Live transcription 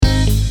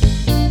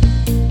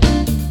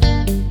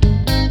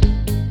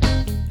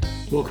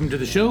Welcome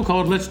to the show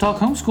called Let's Talk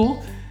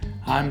Homeschool.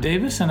 I'm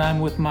Davis, and I'm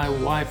with my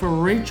wife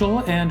Rachel,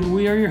 and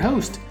we are your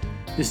host.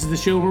 This is the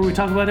show where we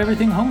talk about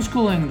everything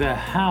homeschooling, the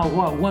how,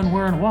 what, when,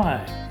 where, and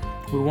why.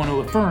 We want to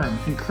affirm,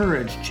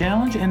 encourage,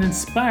 challenge, and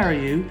inspire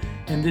you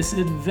in this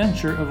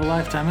adventure of a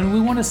lifetime, and we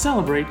want to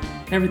celebrate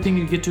everything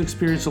you get to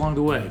experience along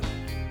the way.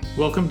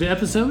 Welcome to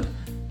episode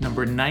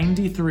number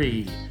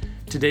 93.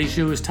 Today's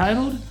show is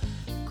titled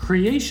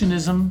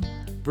Creationism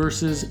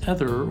versus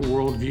Other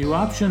Worldview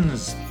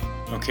Options.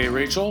 Okay,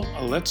 Rachel,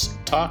 let's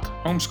talk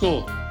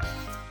homeschool.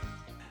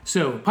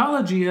 So,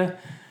 Apologia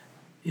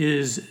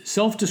is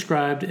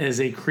self-described as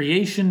a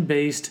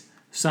creation-based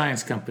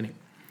science company,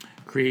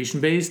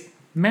 creation-based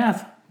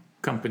math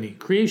company,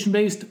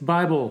 creation-based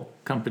Bible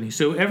company.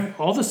 So,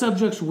 all the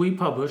subjects we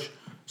publish,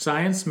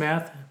 science,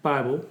 math,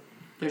 Bible,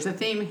 there's a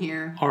theme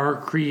here,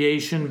 are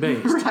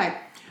creation-based. Right.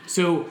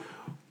 So,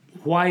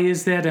 why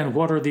is that, and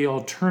what are the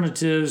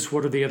alternatives?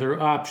 What are the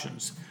other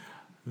options?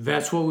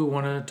 That's what we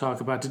want to talk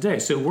about today.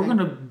 So we're going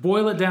to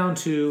boil it down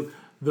to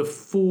the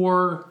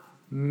four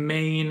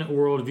main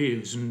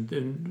worldviews.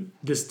 And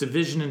this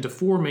division into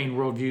four main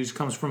worldviews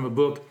comes from a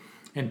book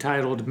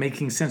entitled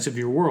Making Sense of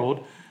Your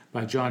World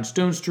by John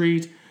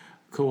Stonestreet,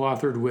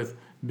 co-authored with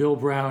Bill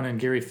Brown and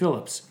Gary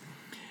Phillips.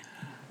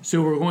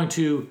 So we're going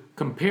to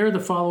compare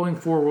the following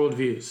four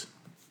worldviews.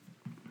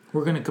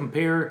 We're going to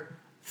compare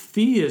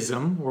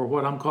theism, or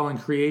what I'm calling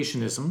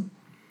creationism,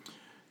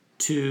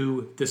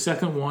 to the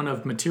second one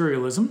of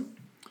materialism,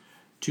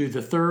 to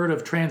the third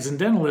of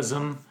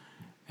transcendentalism,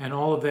 and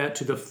all of that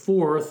to the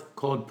fourth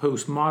called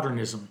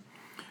postmodernism.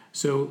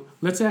 So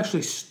let's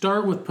actually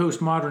start with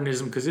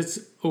postmodernism because it's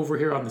over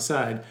here on the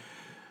side.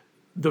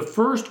 The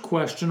first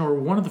question, or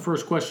one of the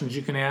first questions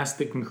you can ask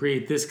that can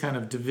create this kind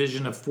of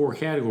division of four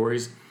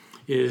categories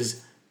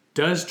is,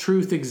 does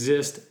truth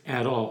exist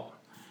at all?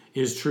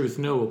 Is truth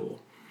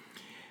knowable?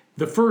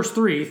 The first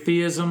three,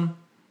 theism,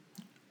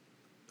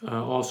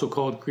 also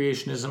called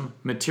creationism,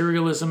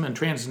 materialism, and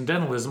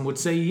transcendentalism, would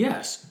say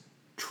yes,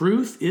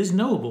 truth is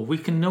knowable. We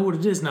can know what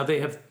it is. Now, they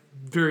have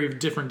very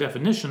different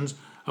definitions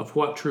of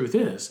what truth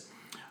is.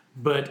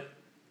 But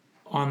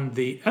on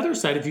the other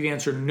side, if you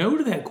answer no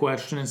to that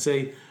question and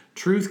say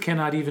truth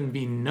cannot even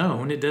be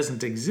known, it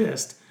doesn't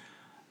exist,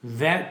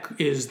 that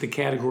is the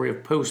category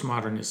of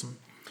postmodernism.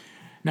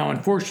 Now,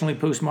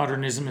 unfortunately,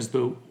 postmodernism is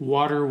the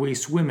water we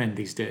swim in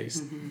these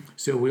days. Mm-hmm.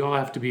 So we all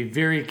have to be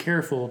very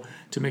careful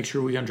to make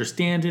sure we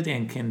understand it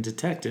and can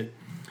detect it.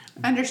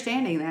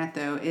 Understanding that,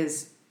 though,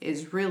 is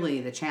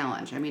really the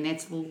challenge. I mean,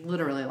 it's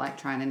literally like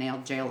trying to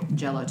nail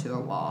Jell-O to a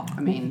wall.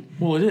 I mean...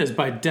 Well, it is,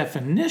 by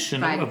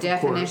definition. By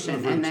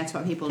definition, and that's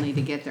what people need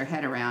to get their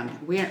head around.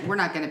 We're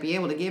not going to be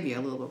able to give you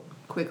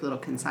a quick little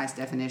concise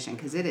definition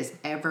because it is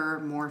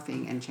ever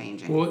morphing and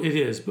changing. Well, it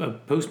is.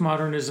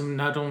 Postmodernism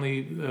not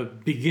only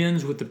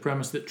begins with the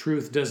premise that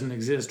truth doesn't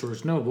exist or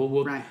is knowable.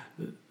 Well, right.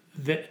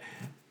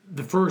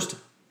 The first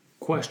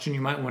question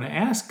you might want to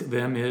ask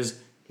them is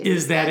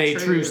that a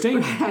true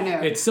statement? I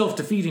know. It's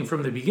self-defeating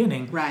from the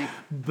beginning. Right.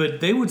 But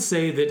they would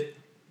say that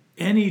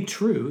any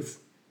truth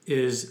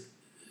is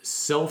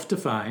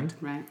self-defined.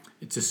 Right.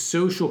 It's a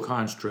social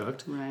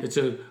construct. Right. It's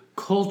a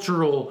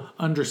cultural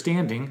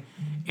understanding,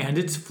 and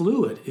it's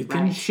fluid. It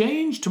can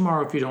change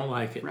tomorrow if you don't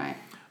like it. Right.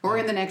 Or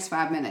in the next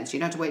 5 minutes. You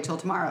don't have to wait till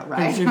tomorrow,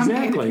 right? Exactly.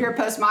 I mean, if you're a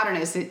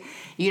postmodernist,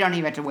 you don't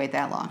even have to wait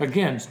that long.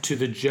 Again, to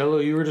the Jell-O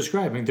you were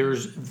describing,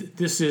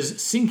 this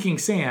is sinking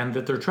sand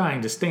that they're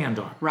trying to stand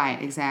on. Right,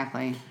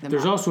 exactly.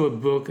 There's also a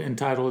book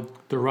entitled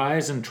The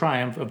Rise and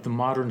Triumph of the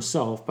Modern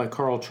Self by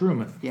Carl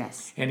Trueman.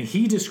 Yes. And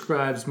he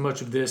describes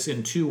much of this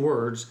in two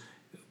words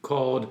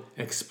called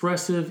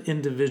expressive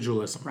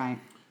individualism. Right.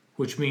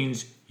 Which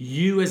means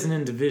you as an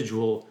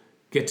individual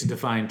get to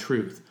define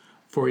truth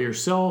for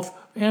yourself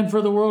and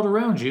for the world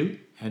around you,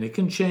 and it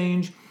can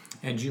change,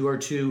 and you are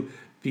to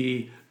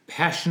be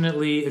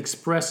passionately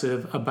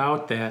expressive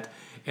about that,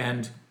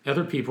 and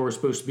other people are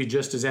supposed to be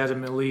just as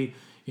adamantly,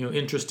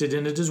 interested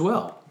in it as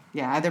well.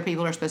 Yeah, other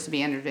people are supposed to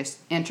be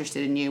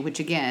interested in you, which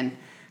again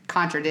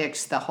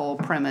contradicts the whole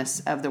premise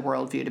of the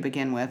worldview to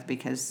begin with,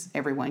 because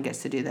everyone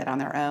gets to do that on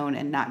their own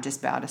and not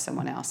just bow to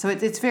someone else. So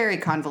it's very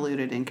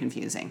convoluted and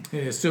confusing.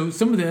 Yeah, so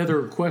some of the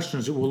other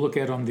questions that we'll look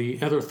at on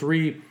the other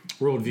three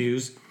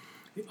worldviews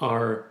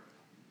are,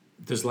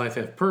 does life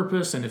have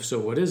purpose? And if so,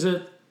 what is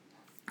it?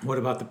 What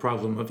about the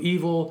problem of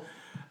evil?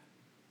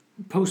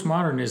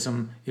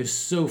 Postmodernism is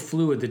so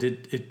fluid that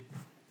it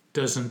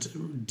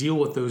doesn't deal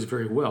with those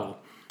very well.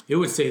 It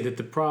would say that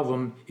the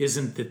problem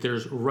isn't that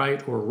there's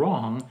right or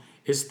wrong,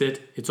 it's that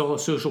it's all a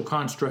social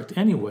construct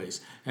anyways.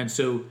 And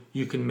so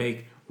you can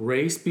make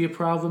race be a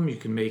problem, you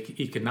can make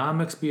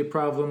economics be a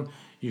problem,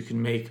 you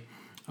can make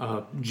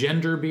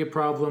gender be a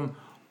problem.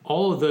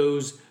 All of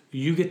those,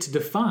 you get to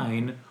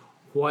define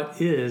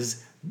what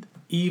is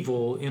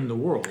evil in the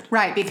world.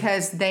 Right,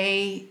 because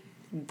they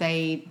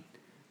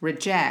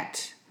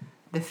reject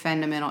the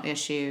fundamental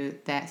issue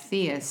that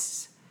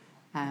theists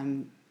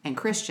and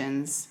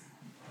Christians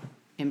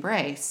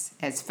embrace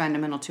as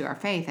fundamental to our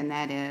faith, and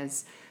that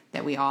is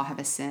that we all have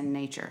a sin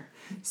nature.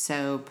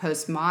 So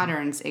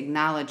postmoderns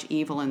acknowledge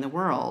evil in the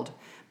world,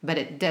 but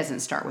it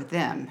doesn't start with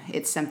them.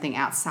 It's something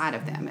outside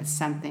of them. It's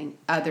something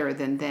other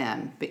than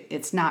them.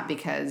 It's not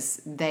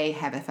because they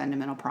have a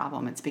fundamental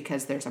problem. It's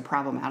because there's a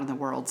problem out in the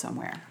world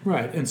somewhere.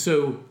 Right. And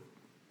so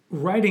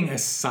writing a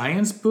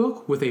science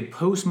book with a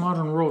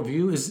postmodern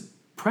worldview is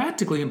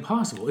practically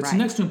impossible. It's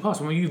next to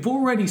impossible. I mean, you've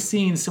already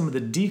seen some of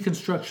the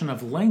deconstruction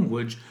of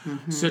language,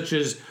 such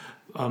as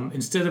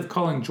instead of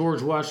calling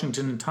George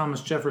Washington and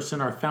Thomas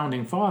Jefferson our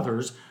founding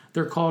fathers,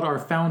 they're called our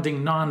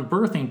founding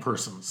non-birthing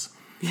persons.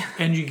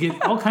 And you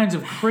get all kinds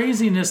of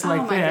craziness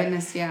like that.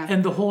 Goodness, yeah.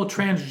 And the whole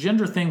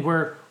transgender thing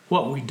where,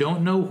 we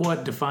don't know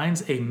what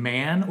defines a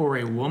man or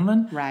a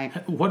woman? Right.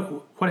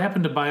 What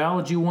happened to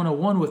Biology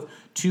 101 with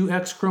 2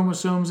 X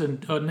chromosomes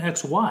and an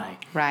XY?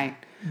 Right.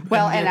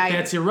 Well,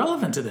 that's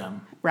irrelevant to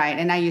them. Right.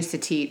 And I used to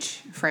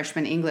teach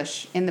freshman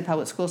English in the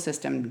public school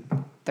system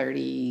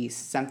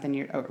 30-something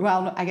years.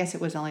 Well, I guess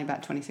it was only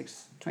about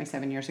 26,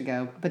 27 years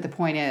ago. But the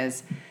point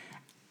is,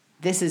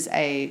 this is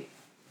an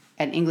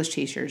English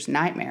teacher's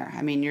nightmare.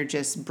 I mean, you're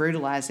just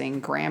brutalizing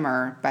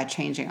grammar by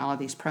changing all of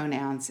these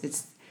pronouns.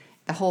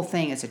 The whole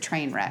thing is a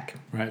train wreck.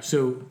 Right.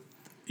 So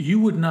you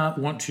would not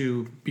want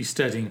to be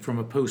studying from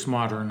a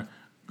postmodern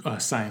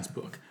science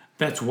book.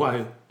 That's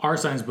why our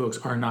science books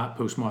are not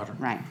postmodern.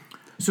 Right.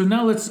 So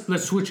now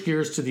let's switch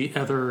gears to the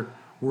other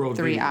worldviews.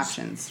 3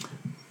 options.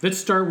 Let's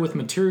start with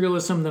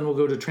materialism, then we'll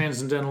go to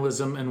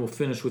transcendentalism, and we'll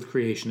finish with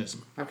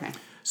creationism. Okay.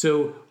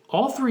 So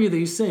all 3 of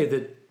these say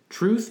that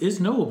truth is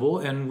knowable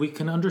and we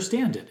can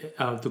understand it.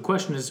 The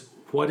question is,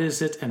 what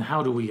is it and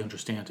how do we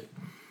understand it?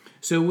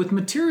 So with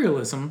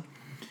materialism,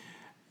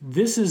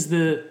 this is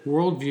the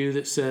worldview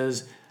that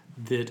says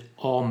that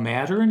all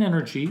matter and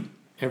energy,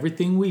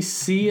 everything we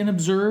see and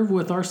observe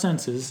with our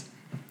senses,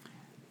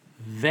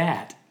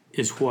 that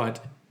is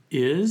what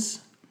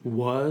is,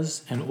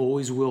 was, and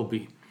always will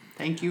be.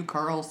 Thank you,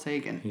 Carl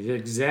Sagan.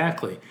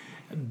 Exactly.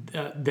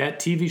 That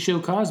TV show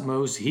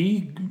Cosmos,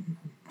 he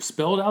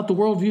spelled out the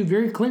worldview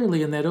very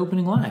clearly in that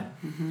opening line.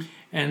 Mm-hmm.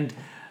 And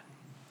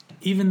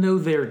even though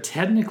they're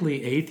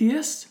technically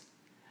atheists,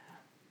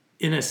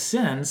 in a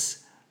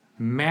sense,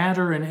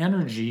 matter and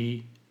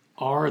energy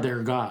are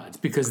their gods,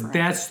 because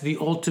that's the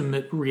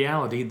ultimate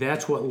reality.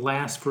 That's what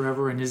lasts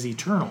forever and is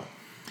eternal.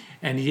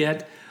 And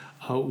yet,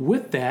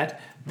 with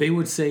that, they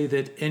would say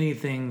that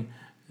anything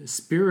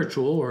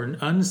spiritual or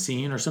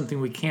unseen or something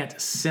we can't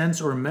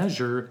sense or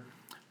measure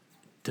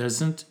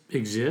doesn't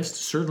exist,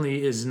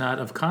 certainly is not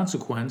of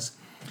consequence.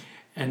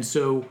 And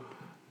so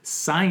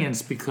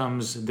science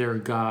becomes their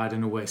god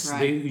in a way. So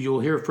you'll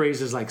hear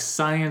phrases like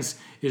science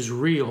is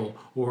real,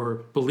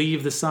 or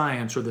believe the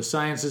science, or the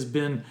science has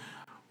been,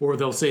 or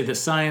they'll say the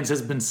science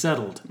has been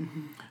settled.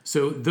 Mm-hmm.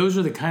 So those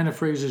are the kind of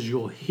phrases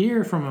you'll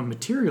hear from a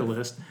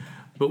materialist.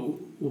 But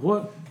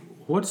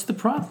what's the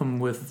problem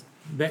with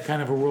that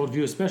kind of a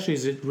worldview, especially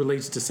as it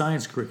relates to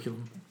science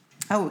curriculum?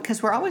 Oh,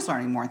 because we're always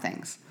learning more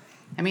things.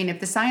 I mean, if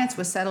the science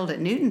was settled at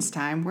Newton's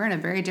time, we're in a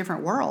very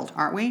different world,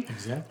 aren't we?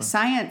 Exactly.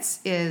 Science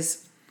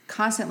is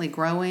constantly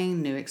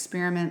growing, new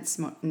experiments,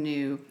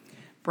 new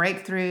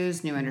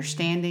breakthroughs, new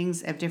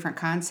understandings of different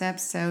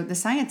concepts. So the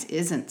science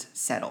isn't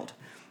settled.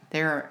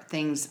 There are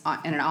things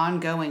in an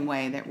ongoing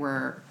way that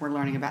we're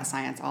learning about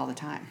science all the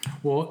time.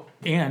 Well,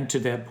 and to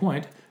that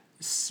point,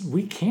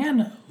 we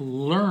can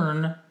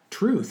learn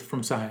truth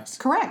from science.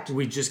 Correct.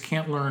 We just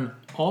can't learn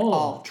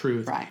all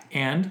truth. Right.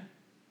 And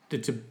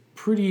it's a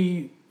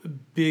pretty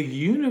big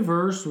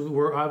universe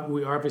where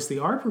we obviously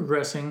are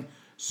progressing.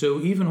 So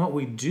even what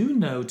we do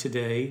know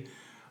today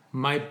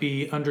might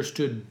be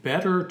understood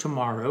better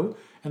tomorrow,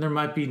 and there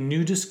might be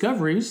new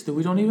discoveries that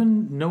we don't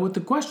even know what the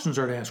questions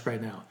are to ask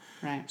right now.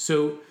 Right.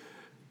 So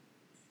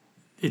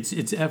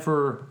it's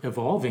ever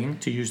evolving,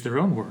 to use their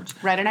own words.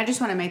 Right, and I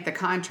just want to make the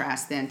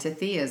contrast then to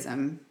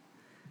theism.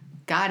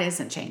 God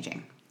isn't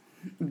changing,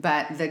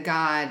 but the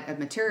God of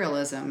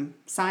materialism,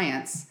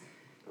 science,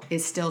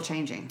 is still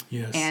changing.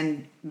 Yes.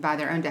 And by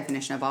their own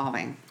definition,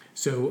 evolving.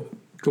 So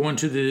going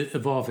to the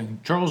evolving,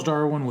 Charles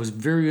Darwin was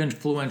very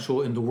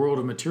influential in the world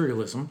of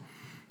materialism,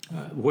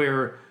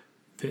 where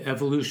the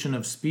evolution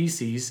of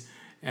species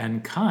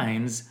and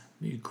kinds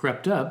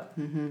crept up.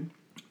 Mm-hmm.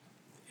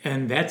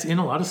 And that's in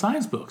a lot of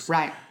science books.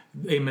 Right.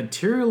 A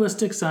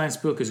materialistic science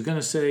book is going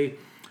to say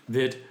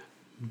that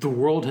the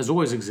world has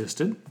always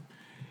existed.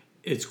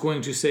 It's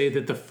going to say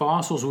that the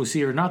fossils we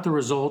see are not the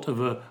result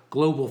of a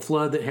global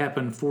flood that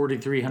happened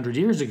 4,300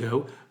 years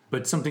ago,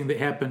 but something that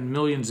happened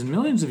millions and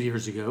millions of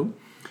years ago.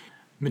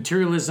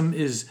 Materialism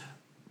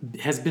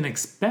has been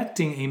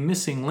expecting a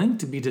missing link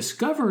to be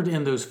discovered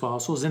in those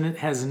fossils, and it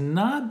has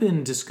not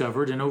been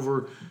discovered in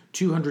over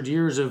 200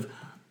 years of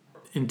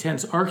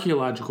intense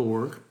archaeological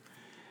work.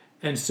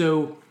 And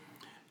so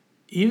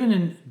even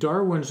in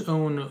Darwin's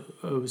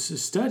own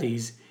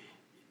studies,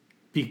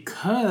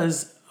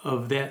 because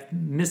of that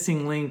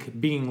missing link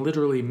being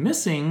literally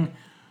missing,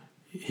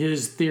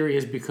 his theory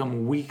has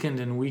become weakened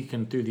and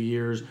weakened through the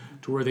years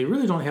to where they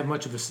really don't have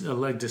much of a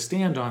leg to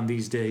stand on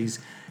these days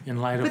in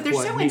light of what needs to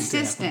happen. But they're so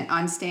insistent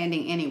on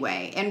standing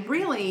anyway. And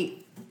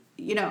really,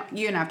 you know,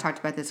 you and I have talked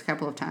about this a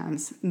couple of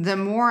times. The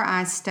more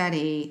I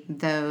study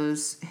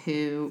those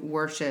who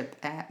worship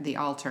at the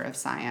altar of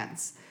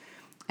science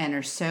and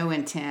are so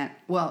intent,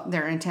 well,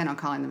 they're intent on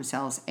calling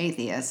themselves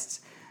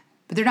atheists,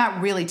 but they're not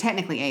really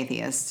technically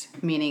atheists,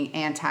 meaning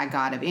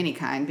anti-God of any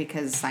kind,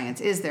 because science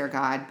is their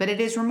God. But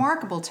it is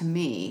remarkable to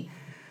me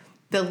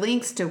the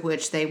lengths to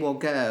which they will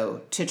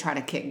go to try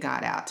to kick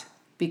God out.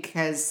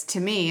 Because to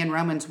me, in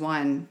Romans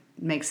 1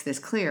 makes this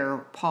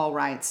clear, Paul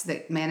writes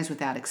that man is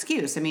without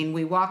excuse. I mean,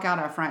 we walk out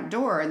our front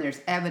door and there's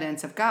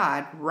evidence of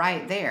God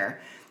right there,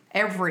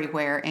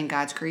 everywhere in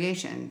God's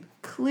creation.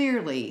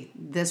 Clearly,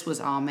 this was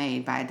all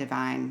made by a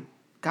divine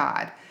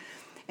God.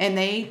 And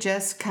they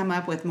just come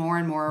up with more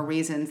and more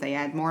reasons. They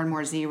add more and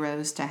more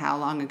zeros to how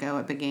long ago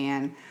it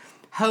began,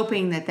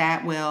 hoping that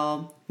that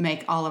will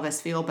make all of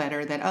us feel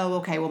better, that, oh,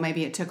 okay, well,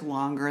 maybe it took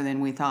longer than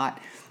we thought,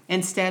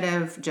 instead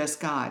of just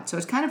God. So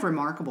it's kind of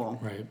remarkable.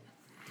 Right.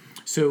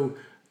 So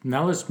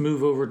now let's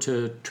move over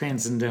to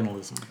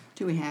transcendentalism.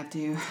 Do we have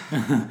to?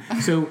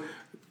 So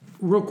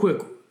real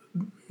quick,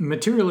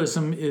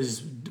 materialism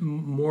is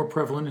more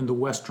prevalent in the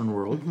Western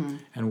world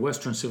and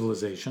Western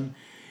civilization.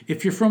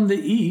 If you're from the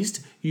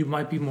East, you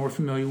might be more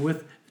familiar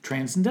with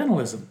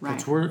transcendentalism. Right.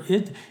 That's where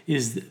it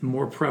is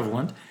more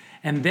prevalent.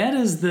 And that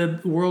is the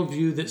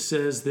worldview that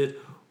says that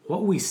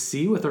what we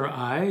see with our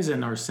eyes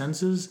and our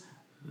senses,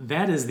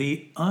 that is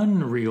the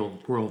unreal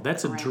world.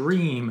 That's Correct. a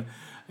dream,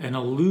 an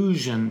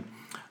illusion.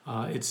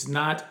 It's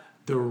not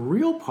the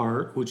real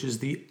part, which is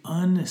the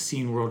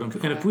unseen world.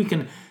 And if we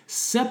can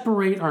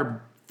separate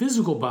our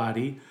physical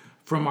body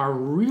from our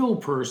real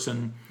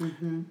person,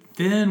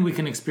 then we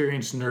can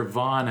experience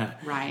nirvana.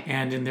 Right.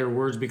 And in their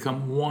words,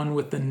 become one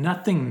with the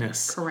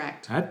nothingness.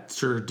 Correct. That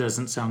sure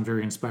doesn't sound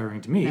very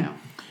inspiring to me. No.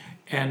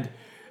 And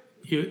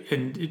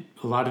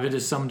a lot of it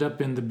is summed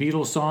up in the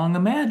Beatles song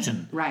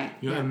Imagine. Right.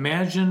 You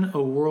imagine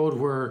a world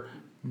where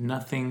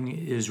nothing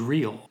is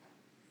real.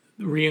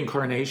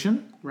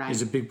 Reincarnation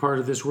is a big part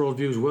of this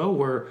worldview as well,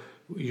 where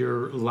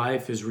your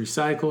life is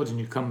recycled and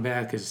you come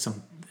back as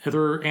some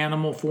other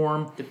animal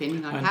form.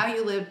 Depending on how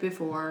you lived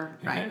before.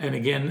 Right. And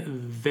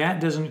again,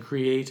 that doesn't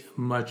create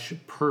much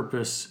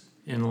purpose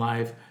in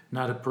life,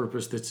 not a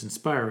purpose that's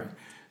inspiring.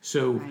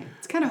 So Right.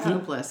 It's kind of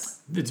hopeless.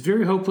 it's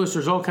very hopeless.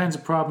 There's all kinds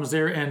of problems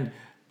there. And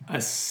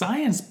a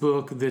science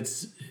book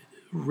that's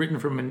written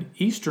from an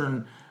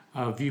Eastern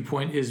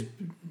viewpoint is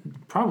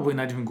probably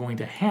not even going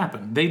to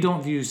happen. They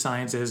don't view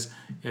science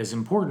as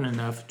important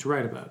enough to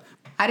write about.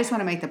 I just want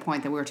to make the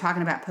point that we were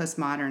talking about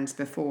postmoderns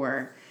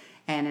before,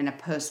 and in a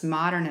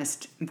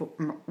postmodernist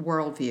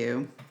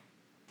worldview,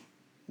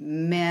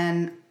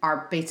 men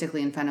are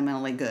basically and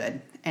fundamentally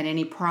good. And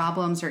any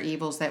problems or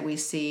evils that we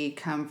see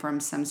come from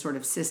some sort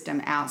of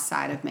system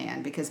outside of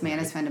man, because man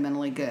is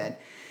fundamentally good.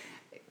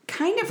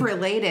 Kind of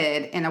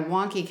related in a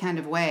wonky kind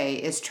of way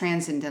is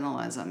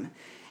transcendentalism.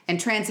 And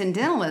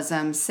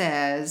transcendentalism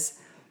says,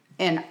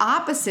 in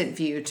opposite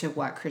view to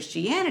what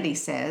Christianity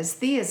says,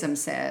 theism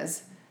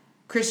says,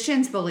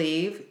 Christians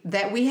believe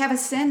that we have a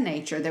sin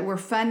nature, that we're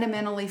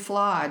fundamentally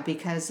flawed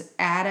because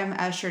Adam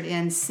ushered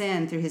in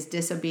sin through his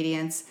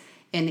disobedience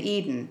in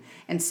Eden.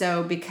 And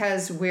so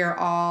because we're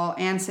all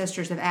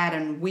ancestors of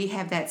Adam, we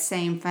have that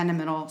same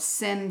fundamental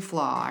sin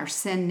flaw or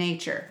sin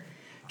nature.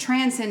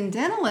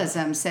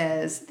 Transcendentalism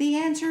says the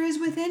answer is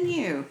within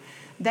you.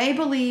 They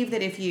believe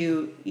that if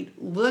you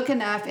look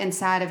enough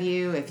inside of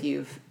you, if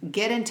you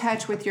get in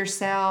touch with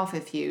yourself,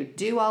 if you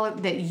do all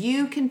of that,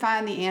 you can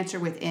find the answer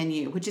within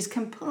you, which is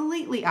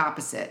completely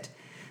opposite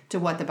to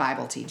what the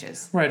Bible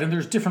teaches. Right, and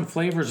there's different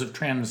flavors of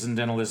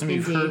transcendentalism.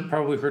 Indeed. You've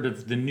probably heard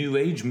of the New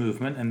Age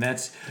movement, and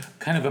that's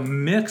kind of a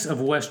mix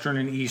of Western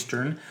and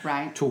Eastern,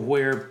 Right. to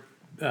where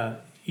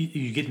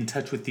you get in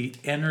touch with the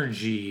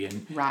energy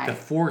and Right. the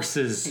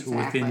forces Exactly.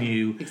 within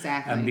you,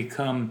 Exactly. and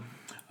become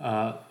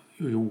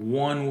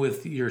one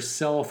with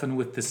yourself and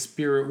with the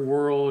spirit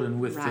world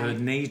and with Right.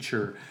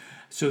 nature.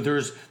 So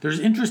there's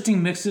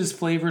interesting mixes,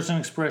 flavors, and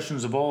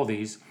expressions of all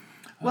these.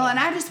 Well, and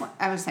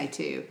I would say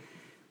too,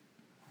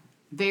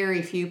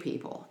 very few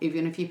people,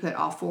 even if you put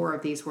all four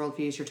of these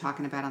worldviews you're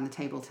talking about on the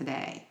table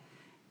today,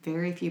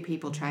 very few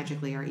people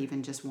tragically are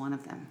even just one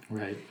of them.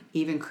 Right.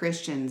 Even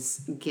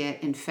Christians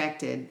get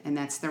infected, and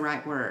that's the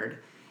right word,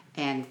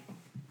 and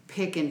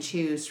pick and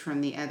choose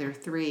from the other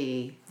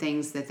three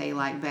things that they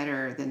like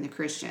better than the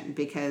Christian,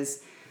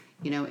 because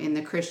in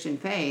the Christian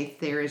faith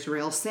there is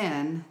real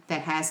sin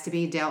that has to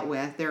be dealt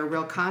with. There are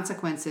real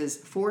consequences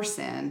for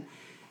sin,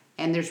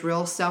 and there's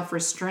real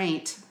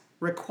self-restraint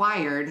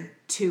required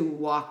to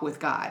walk with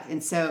God.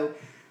 And so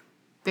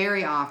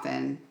very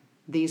often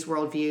these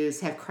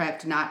worldviews have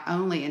crept not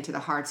only into the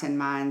hearts and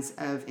minds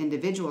of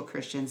individual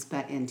Christians,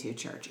 but into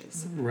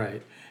churches.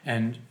 Right.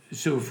 And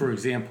so, for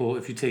example,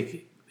 if you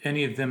take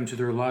any of them to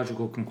their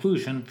logical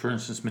conclusion, for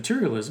instance,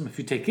 materialism, if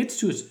you take it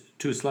to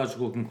its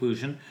logical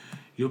conclusion,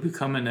 you'll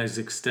become an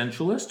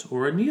existentialist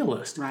or a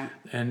nihilist. Right.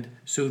 And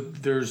so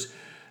there's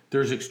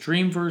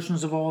extreme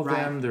versions of all of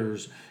them. Right.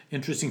 There's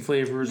interesting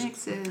flavors.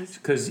 Mixes.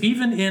 Because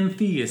even in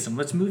theism,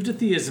 let's move to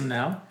theism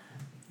now.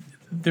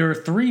 There are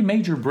three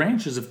major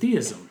branches of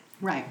theism.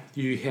 Right.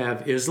 You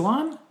have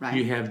Islam, Right.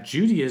 you have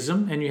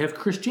Judaism, and you have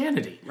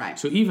Christianity. Right.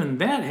 So even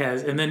that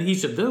has, and then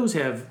each of those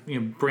have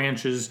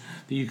branches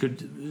that you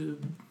could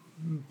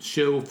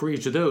show for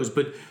each of those.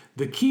 But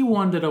the key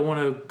one that I want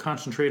to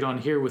concentrate on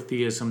here with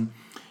theism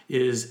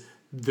is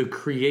the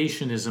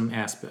creationism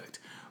aspect,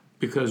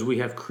 because we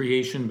have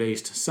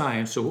creation-based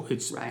science, so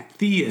it's Right.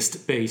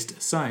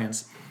 theist-based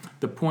science.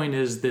 The point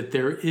is that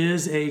there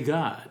is a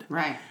God,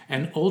 Right.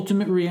 an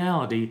ultimate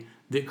reality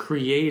that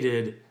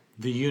created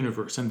the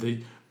universe, and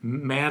the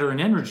matter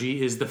and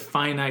energy is the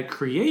finite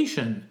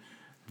creation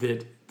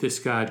that this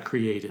God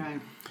created. Right.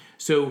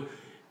 So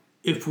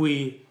if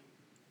we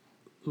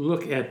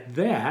look at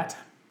that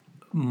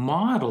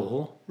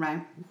model,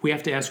 Right. we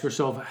have to ask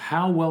ourselves,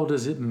 how well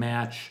does it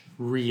match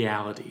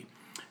reality?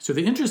 So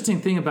the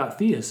interesting thing about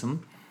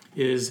theism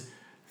is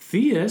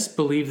theists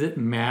believe that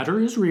matter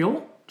is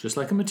real, just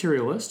like a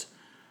materialist.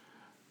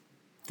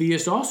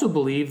 Theists also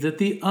believe that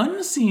the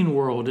unseen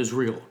world is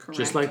real,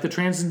 just Correct. like the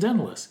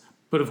transcendentalists.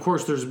 But of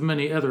course, there's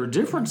many other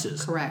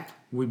differences. Correct.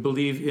 We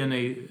believe in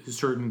a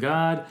certain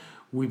God.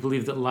 We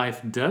believe that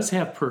life does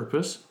have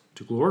purpose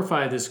to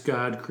glorify this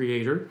God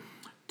creator,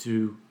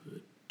 to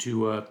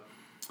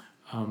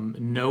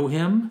know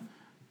him,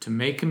 to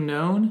make him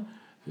known,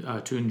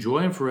 to enjoy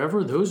him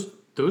forever.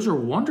 Those are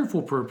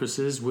wonderful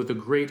purposes with a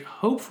great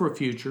hope for a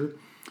future.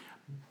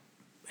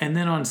 And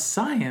then on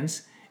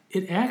science,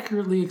 it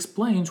accurately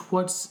explains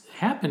what's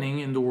happening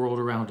in the world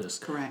around us.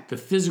 Correct. The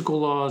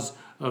physical laws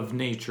of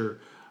nature,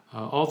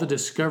 all the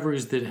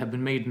discoveries that have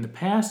been made in the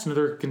past and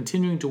they're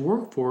continuing to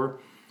work for.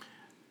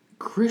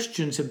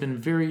 Christians have been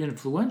very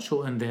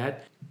influential in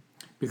that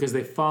because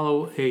they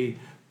follow a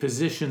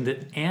position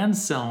that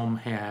Anselm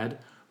had,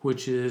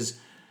 which is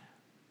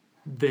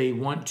they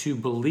want to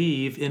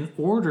believe in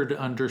order to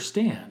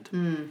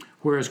understand.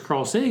 Whereas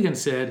Carl Sagan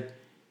said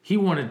he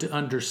wanted to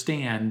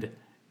understand,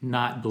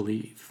 not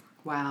believe.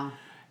 Wow.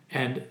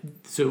 And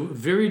so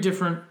very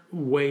different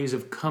ways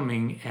of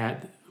coming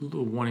at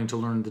wanting to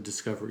learn the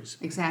discoveries.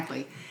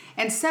 Exactly.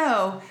 And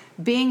so,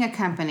 being a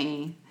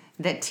company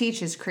that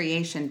teaches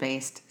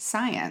creation-based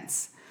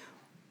science,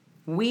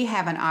 we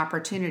have an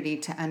opportunity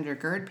to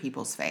undergird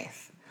people's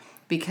faith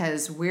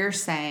because we're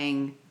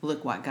saying,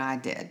 look what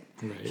God did.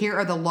 Right. Here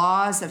are the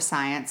laws of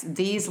science.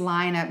 These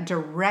line up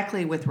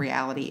directly with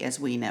reality as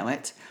we know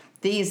it.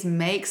 These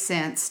make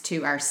sense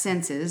to our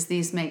senses.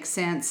 These make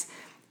sense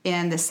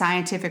in the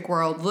scientific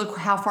world. Look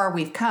how far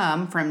we've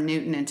come from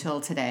Newton until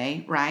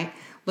today, right?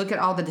 Look at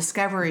all the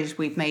discoveries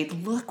we've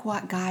made. Look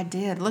what God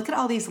did. Look at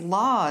all these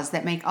laws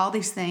that make all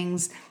these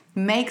things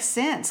make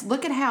sense.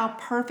 Look at how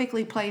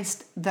perfectly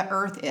placed the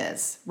earth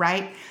is,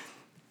 right?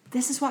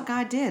 This is what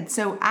God did.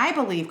 So I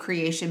believe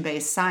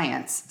creation-based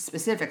science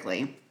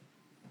specifically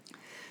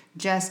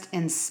just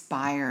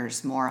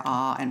inspires more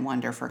awe and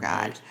wonder for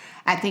God. Right.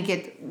 I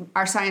think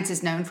our science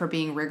is known for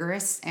being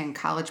rigorous and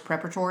college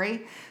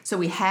preparatory, so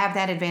we have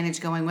that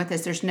advantage going with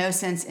us. There's no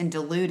sense in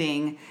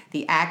diluting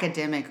the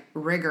academic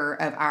rigor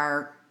of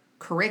our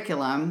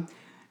curriculum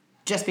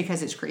just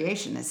because it's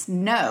creationist.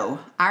 No,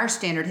 our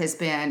standard has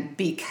been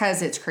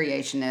because it's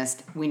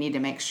creationist, we need to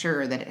make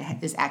sure that it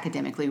is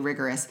academically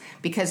rigorous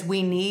because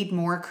we need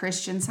more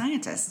Christian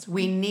scientists.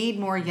 We need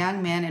more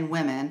young men and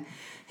women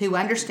who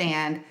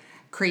understand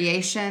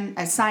creation,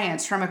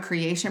 science from a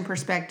creation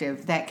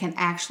perspective that can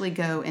actually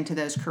go into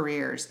those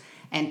careers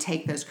and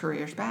take those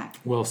careers back.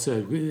 Well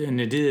said.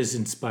 And it is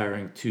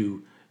inspiring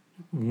to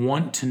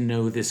want to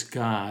know this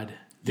God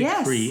that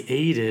Yes.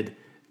 created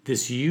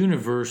this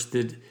universe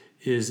that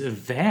is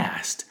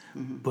vast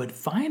but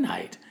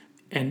finite.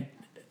 And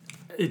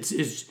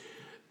it's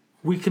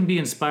we can be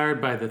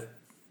inspired by the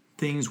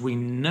things we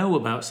know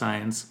about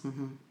science.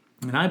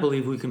 And I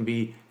believe we can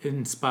be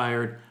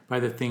inspired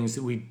by the things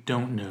that we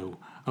don't know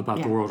about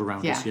Yeah. the world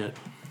around us Yeah. yet.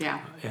 Yeah.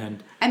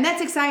 And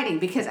that's exciting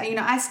because,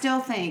 I still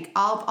think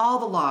all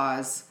the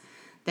laws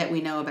that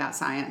we know about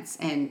science,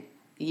 and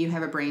you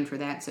have a brain for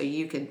that, so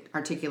you could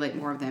articulate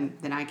more of them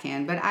than I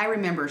can. But I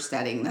remember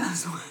studying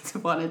those once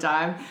upon a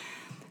time.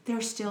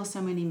 There's still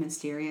so many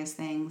mysterious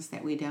things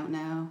that we don't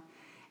know.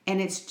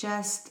 And it's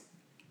just,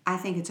 I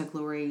think it's a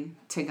glory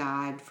to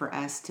God for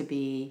us to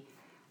be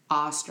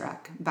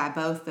awestruck by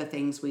both the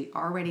things we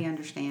already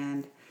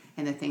understand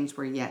and the things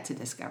we're yet to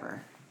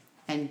discover.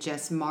 And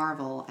just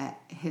marvel at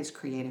his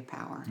creative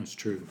power. that's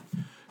true.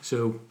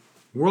 So,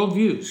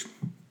 worldviews: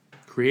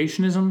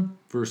 creationism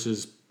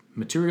versus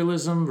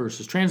materialism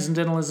versus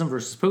transcendentalism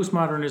versus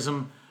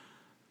postmodernism.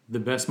 The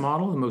best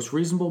model, the most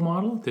reasonable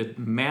model that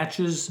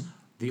matches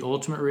the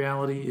ultimate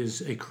reality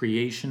is a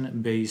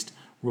creation-based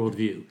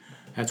worldview.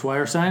 That's why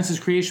our science is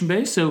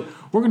creation-based. So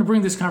we're going to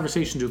bring this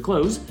conversation to a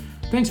close.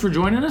 Thanks for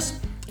joining us.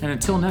 And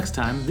until next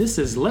time, this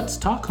is Let's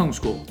Talk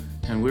Homeschool.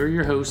 And we're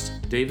your hosts,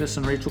 Davis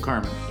and Rachel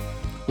Carmen.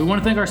 We want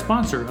to thank our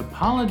sponsor,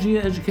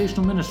 Apologia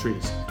Educational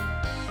Ministries.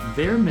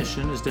 Their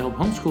mission is to help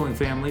homeschooling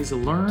families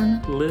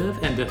learn,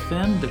 live, and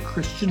defend the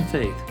Christian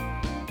faith.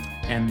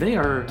 And they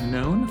are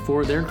known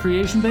for their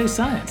creation-based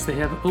science. They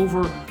have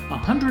over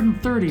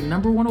 130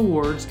 #1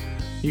 awards.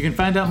 You can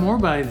find out more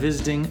by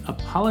visiting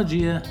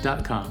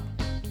apologia.com.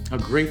 a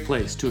great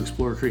place to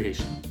explore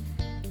creation.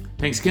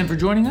 Thanks again for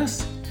joining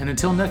us, and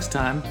until next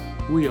time,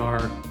 we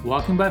are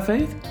walking by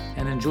faith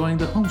and enjoying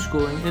the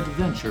homeschooling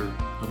adventure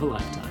of a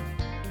lifetime.